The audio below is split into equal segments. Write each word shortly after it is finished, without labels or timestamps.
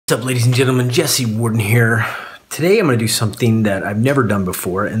What's up, ladies and gentlemen? Jesse Warden here. Today I'm going to do something that I've never done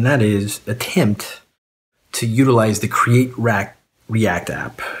before, and that is attempt to utilize the Create React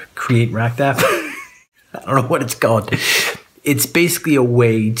app. Create React app? I don't know what it's called. It's basically a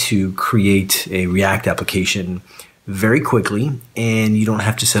way to create a React application very quickly, and you don't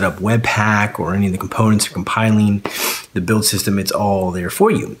have to set up Webpack or any of the components or compiling the build system. It's all there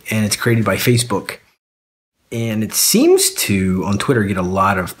for you, and it's created by Facebook. And it seems to, on Twitter, get a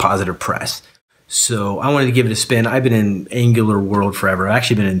lot of positive press. So I wanted to give it a spin. I've been in Angular world forever. I've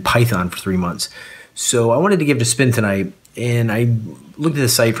actually been in Python for 3 months. So I wanted to give it a spin tonight. And I looked at the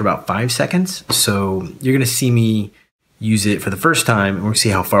site for about 5 seconds. So you're going to see me use it for the first time. And we're going to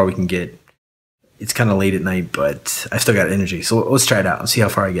see how far we can get. It's kind of late at night, but I still got energy. So let's try it out and see how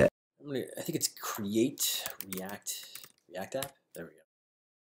far I get. I think it's Create React app. There we go.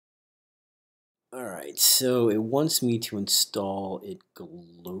 All right, so it wants me to install it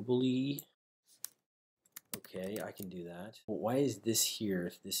globally. Okay, I can do that. Well, why is this here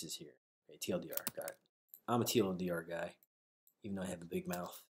if this is here? Okay, TLDR, got it. I'm a TLDR guy, even though I have a big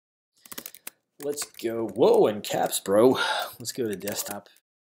mouth. Let's go. Whoa, in caps, bro. Let's go to desktop.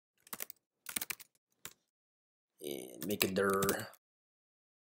 And make a dir.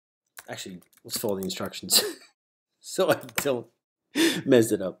 Actually, let's follow the instructions so I don't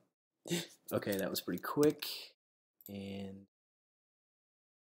mess it up. Okay, that was pretty quick. And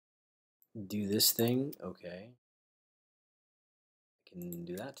do this thing. Okay. I can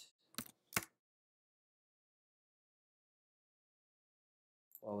do that.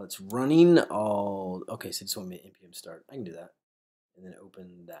 While it's running, okay, so just want me to npm start. I can do that. And then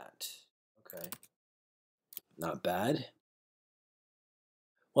open that. Okay. Not bad.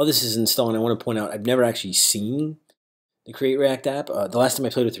 While this is installing, I want to point out I've never actually seen the Create React app. The last time I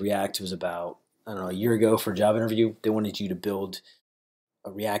played with React was about, I don't know, a year ago for a job interview. They wanted you to build a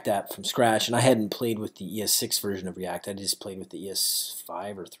React app from scratch, and I hadn't played with the ES6 version of React. I just played with the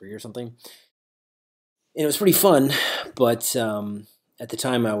ES5 or 3 or something. And it was pretty fun, but at the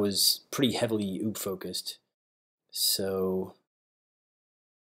time I was pretty heavily OOP focused. So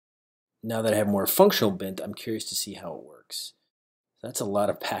now that I have more functional bent, I'm curious to see how it works. That's a lot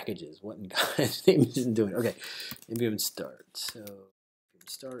of packages. What in God's name isn't doing? Okay, npm start. So npm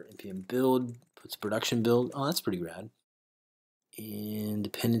start, npm build, puts production build. Oh, that's pretty rad. And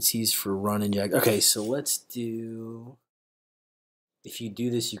dependencies for run inject. Okay, so let's do. If you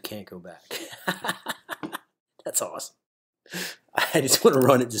do this, you can't go back. That's awesome. I just want to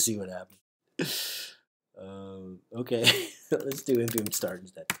run it to see what happens. Okay, let's do npm start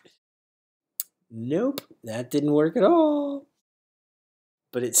instead. Nope, that didn't work at all.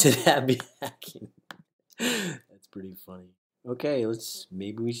 But it said happy hacking. That's pretty funny. Okay,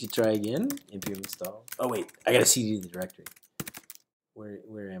 maybe we should try again. npm install. Oh wait, I gotta cd the directory.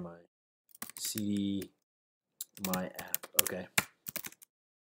 Where am I? cd my app. Okay.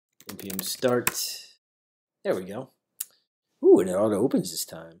 npm start. There we go. Ooh, and it auto opens this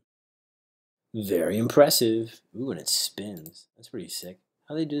time. Very impressive. Ooh, and it spins. That's pretty sick.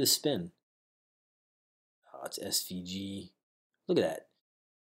 How do they do the spin? Oh, it's SVG. Look at that.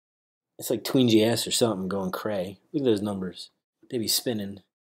 It's like TweenJS or something going cray. Look at those numbers. They be spinning.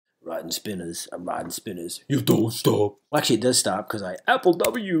 Riding spinners. I'm riding spinners. You don't stop. Well, actually, it does stop because I Apple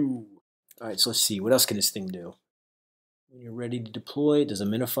W. All right, so let's see. What else can this thing do? When you're ready to deploy, it does a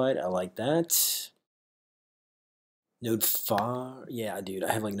minified. I like that. Node 5. Yeah, dude,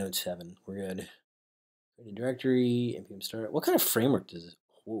 I have like Node 7. We're good. Ready directory, npm start. What kind of framework does this?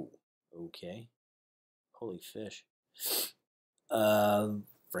 Whoa. Okay. Holy fish.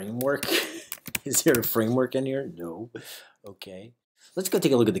 Framework? Is there a framework in here? No. Okay. Let's go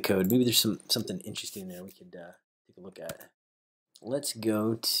take a look at the code. Maybe there's something interesting there we could take a look at. Let's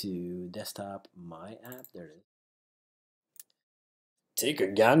go to desktop, my app. There it is. Take a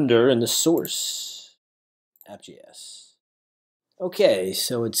gander in the source. App.js. Okay,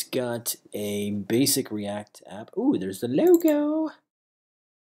 so it's got a basic React app. Ooh, there's the logo.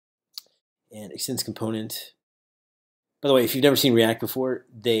 And extends component. By the way, if you've never seen React before,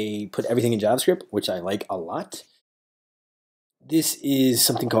 they put everything in JavaScript, which I like a lot. This is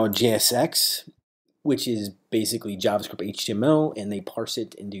something called JSX, which is basically JavaScript HTML, and they parse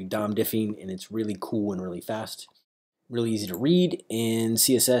it and do DOM diffing, and it's really cool and really fast, really easy to read, and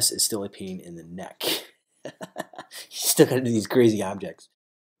CSS is still a pain in the neck. You still got to do these crazy objects,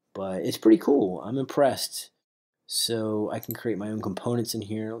 but it's pretty cool. I'm impressed. So I can create my own components in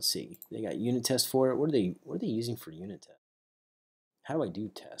here. Let's see. They got unit test for it. What are they using for unit test? How do I do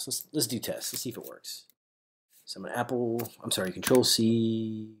tests? Let's do tests. Let's see if it works. So I'm gonna Control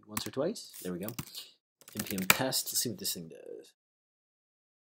C once or twice. There we go. npm test. Let's see what this thing does.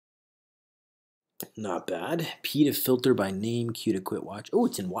 Not bad. P to filter by name, Q to quit watch. Oh,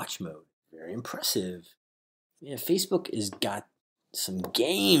 it's in watch mode. Very impressive. Yeah, Facebook has got some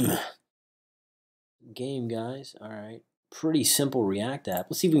game. Game, guys. All right. Pretty simple React app.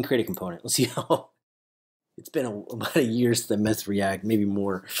 Let's see if we can create a component. Let's see how... It's been about a year since I messed with React, maybe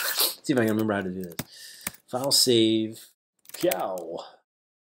more. Let's see if I can remember how to do this. File save. Cow.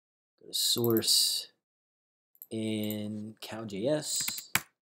 Go to source. And cow.js.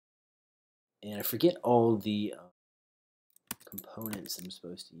 And I forget all the components I'm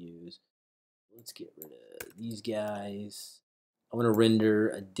supposed to use. Let's get rid of these guys. I want to render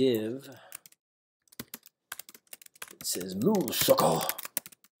a div. It says moo sucker.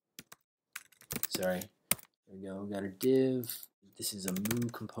 Sorry. There we go. Got our div. This is a moo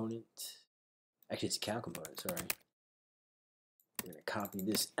component. Actually, it's a cow component. Sorry. We're going to copy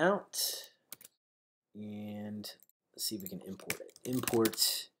this out. And let's see if we can import it.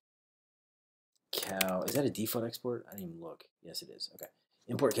 Import cow. Is that a default export? I didn't even look. Yes, it is. Okay.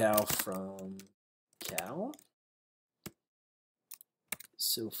 Import cow from cow.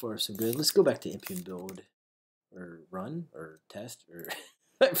 So far, so good. Let's go back to npm build or run or test or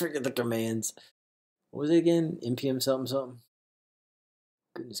I forget the commands. What was it again? npm something something.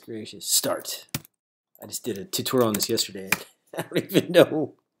 Goodness gracious. Start. I just did a tutorial on this yesterday. I don't even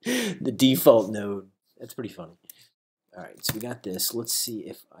know the default node. That's pretty funny. All right, so we got this. Let's see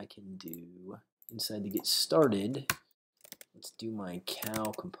if I can do inside the get started. Let's do my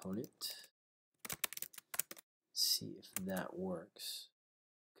cow component. See if that works.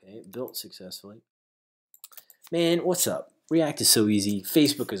 Okay, it built successfully. Man, what's up? React is so easy.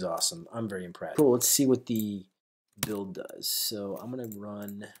 Facebook is awesome. I'm very impressed. Cool, let's see what the build does. So I'm going to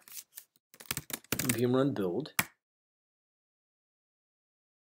run npm run build.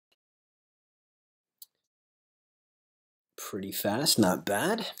 Pretty fast, not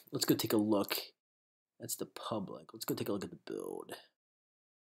bad. Let's go take a look. That's the public. Let's go take a look at the build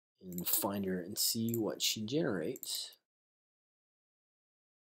and find her and see what she generates.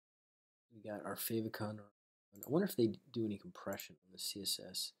 We got our favicon. I wonder if they do any compression on the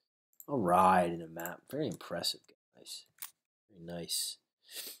CSS. All right, in a map. Very impressive, guys. Very nice.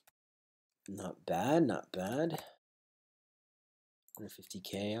 Not bad, not bad.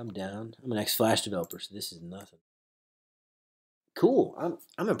 150K, I'm down. I'm an ex-Flash developer, so this is nothing. Cool.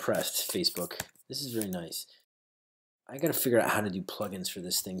 I'm impressed, Facebook. This is very nice. I got to figure out how to do plugins for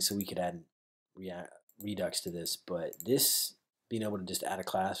this thing so we could add Redux to this. But this, being able to just add a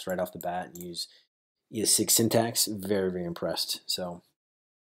class right off the bat and use ES6 syntax, very, very impressed. So,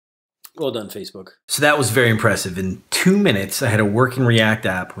 well done, Facebook. So that was very impressive. In 2 minutes, I had a working React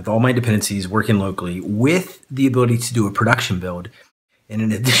app with all my dependencies working locally with the ability to do a production build. In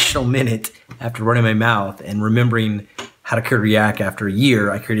an additional minute, after running my mouth and remembering how to create React after a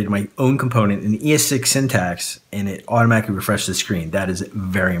year, I created my own component in ES6 syntax, and it automatically refreshed the screen. That is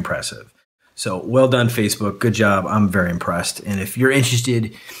very impressive. So well done, Facebook. Good job. I'm very impressed. And if you're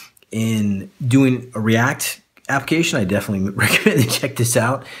interested in doing a React application, I definitely recommend to check this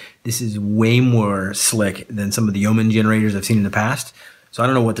out. This is way more slick than some of the Yeoman generators I've seen in the past. So I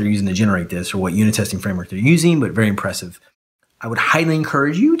don't know what they're using to generate this or what unit testing framework they're using, but very impressive. I would highly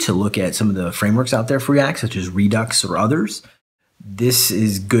encourage you to look at some of the frameworks out there for React, such as Redux or others. This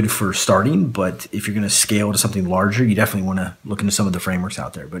is good for starting, but if you're going to scale to something larger, you definitely want to look into some of the frameworks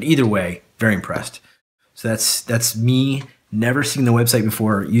out there. But either way, very impressed. So that's me, never seen the website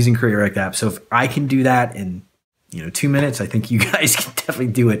before, using Create React App. So if I can do that in 2 minutes, I think you guys can definitely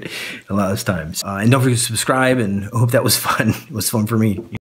do it a lot of times. And don't forget to subscribe, and I hope that was fun. It was fun for me.